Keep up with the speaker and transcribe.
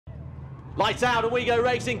Lights out and we go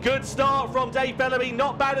racing. Good start from Dave Bellamy.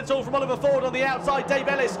 Not bad at all from Oliver Ford on the outside. Dave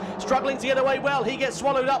Ellis struggling to get away well. He gets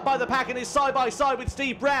swallowed up by the pack and is side by side with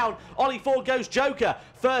Steve Brown. Ollie Ford goes Joker.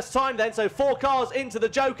 First time then, so 4 cars into the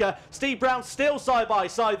Joker. Steve Brown still side by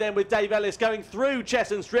side then with Dave Ellis going through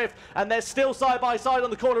Chesson's Drift, and they're still side by side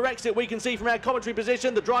on the corner exit. We can see from our commentary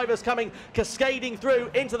position the drivers coming cascading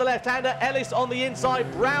through into the left-hander. Ellis on the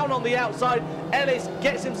inside, Brown on the outside. Ellis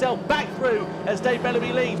gets himself back through as Dave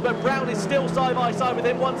Bellamy leads, but Brown is still side by side with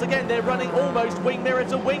him. Once again, they're running almost wing mirror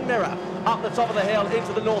to wing mirror up the top of the hill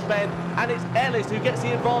into the North Bend, and it's Ellis who gets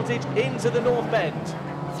the advantage into the North Bend.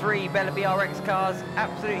 3 Bellamy RX cars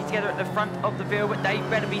absolutely together at the front of the field, but Dave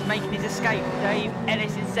Bellamy's making his escape. Dave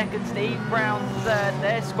Ellis in second, Steve Brown third.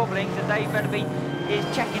 They're squabbling, so Dave Bellamy is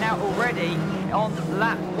checking out already on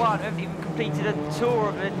lap 1. We haven't even completed a tour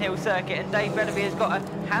of the Lydden Hill circuit, and Dave Bellamy has got a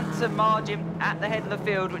handsome margin at the head of the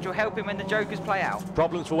field, which will help him when the Jokers play out.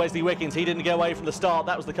 Problems for Wesley Wickens. He didn't go away from the start.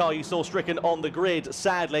 That was the car you saw stricken on the grid.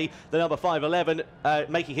 Sadly, the number 511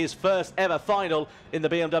 making his first ever final in the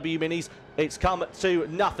BMW Minis. It's come to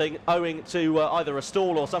nothing owing to either a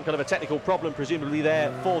stall or some kind of a technical problem, presumably there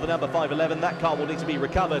for the number 511. That car will need to be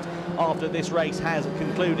recovered after this race has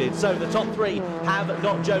concluded. So the top 3 have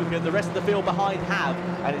not jokered. The rest of the field behind have,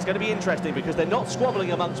 and it's going to be interesting because they're not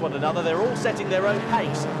squabbling amongst one another. They're all setting their own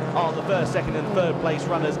pace on the first, second and third place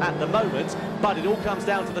runners at the moment, but it all comes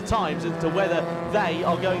down to the times as to whether they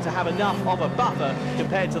are going to have enough of a buffer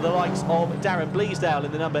compared to the likes of Darren Bleasdale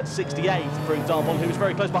in the number 68, for example, who's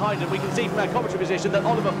very close behind him. We can see from our commentary position that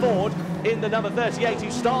Oliver Ford in the number 38,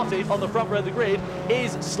 who started on the front row of the grid,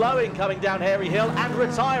 is slowing coming down Hairy Hill and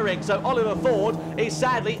retiring. So Oliver Ford is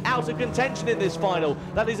sadly out of contention in this final.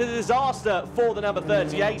 That is a disaster for the number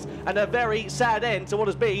 38 and a very sad end to what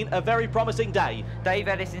has been a very promising day. Dave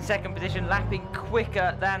Ellis in second position, lapping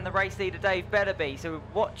quicker than the race leader Dave Bellamy. So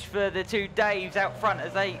watch for the 2 Daves out front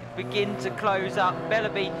as they begin to close up.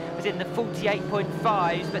 Bellamy was in the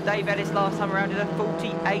 48.5s, but Dave Ellis last time around in a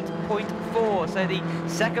 48.4. So the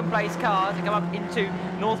second place car to come up into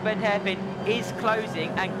North Bend Hairpin is closing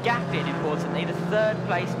and gapping, importantly, the third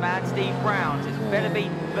place man, Steve Brown. So it's Bellamy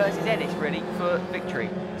versus Ellis, really, for victory.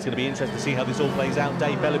 It's going to be interesting to see how this all plays out.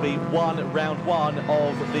 Dave Bellamy won round 1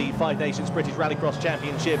 of the 5 Nations British Rallycross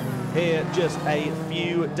Championship here just a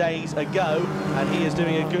few days ago, and he is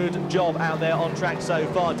doing a good job out there on track so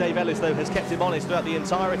far. Dave Ellis, though, has kept him honest throughout the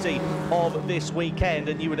entirety of this weekend,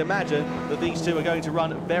 and you would imagine that these two are going to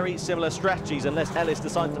run very similar strategies unless Ellis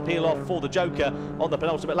decides to peel off for the Joker on the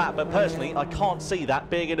penultimate lap. But personally, I can't see that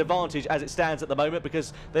being an advantage as it stands at the moment,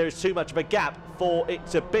 because there is too much of a gap for it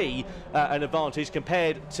to be an advantage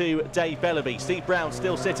compared to Dave Bellamy. Steve Brown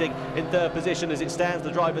still sitting in third position as it stands.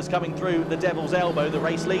 The drivers coming through the Devil's Elbow, the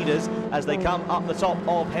race leaders, as they come up the top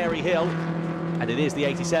of Hairy Hill. And it is the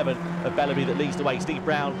 87 of Bellamy that leads the way. Steve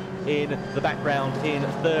Brown in the background in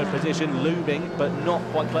third position, looming, but not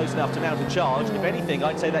quite close enough to mount a charge. If anything,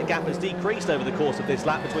 I'd say that gap has decreased over the course of this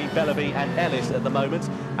lap between Bellamy and Ellis at the moment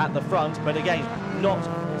at the front, but again, not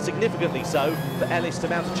significantly so for Ellis to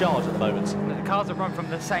mount a charge at the moment. The cars are run from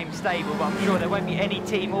the same stable, but I'm sure there won't be any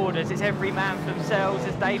team orders. It's every man for themselves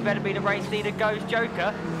as Dave Bellamy, the race leader, goes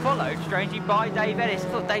Joker, followed strangely by Dave Ellis.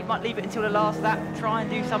 Thought Dave might leave it until the last lap, try and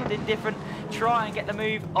do something different, try and get the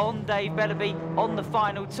move on Dave Bellamy on the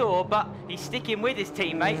final tour, but he's sticking with his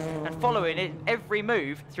teammate and following it every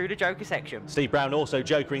move through the Joker section. Steve Brown also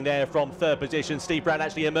jokering there from third position. Steve Brown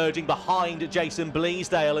actually emerging behind Jason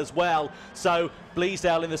Bleasdale as well. So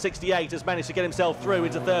Bleasdale in the 68 has managed to get himself through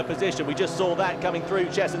into third position. We just saw that coming through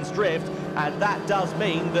Chesson's Drift, and that does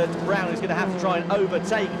mean that Brown is going to have to try and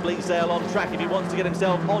overtake Bleasdale on track if he wants to get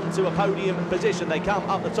himself onto a podium position. They come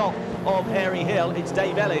up the top of Hairy Hill. It's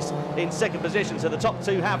Dave Ellis in second position, so the top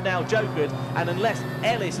 2 have now jokered, and unless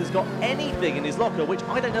Ellis has got anything in his locker, which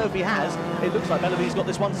I don't know if he has, it looks like Bellamy's got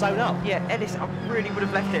this one sewn up. Yeah, Ellis, I really would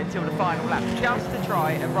have left it until the final lap, just to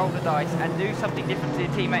try and roll the dice and do something different to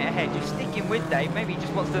your teammate ahead. Just sticking with Dave, maybe he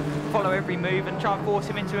just wants to follow every move and try and force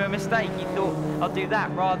him into a mistake. He thought, I'll do that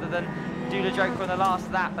rather than do the Joker on the last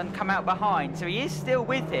lap and come out behind. So he is still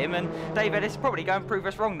with him, and Dave Ellis is probably going to prove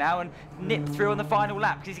us wrong now and nip through on the final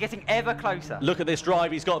lap because he's getting ever closer. Look at this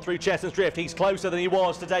drive he's got through Chesson's Drift. He's closer than he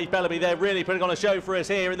was to Dave Bellamy. They're really putting on a show for us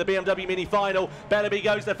here in the BMW Mini final. Bellamy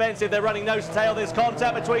goes defensive. They're running nose to tail. There's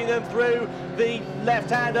contact between them through the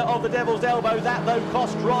left-hander of the Devil's Elbow. That, though,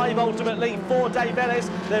 cost drive ultimately for Dave Ellis.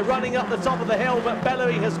 They're running up the top of the hill, but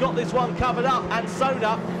Bellamy has got this one covered up and sewn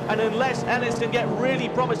up, and unless Ellis can get really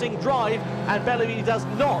promising drive, and Bellamy does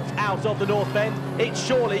not out of the North Bend, it's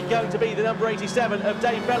surely going to be the number 87 of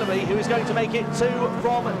Dave Bellamy who is going to make it 2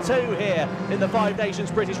 from 2 here in the Five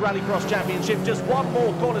Nations British Rallycross Championship. Just one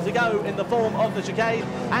more corner to go in the form of the chicane,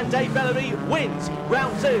 and Dave Bellamy wins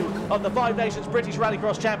round 2 of the Five Nations British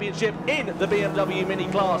Rallycross Championship in the BMW Mini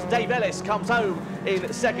class. Dave Ellis comes home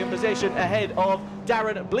in second position ahead of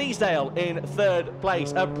Darren Bleasdale in third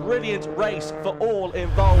place. A brilliant race for all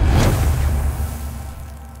involved.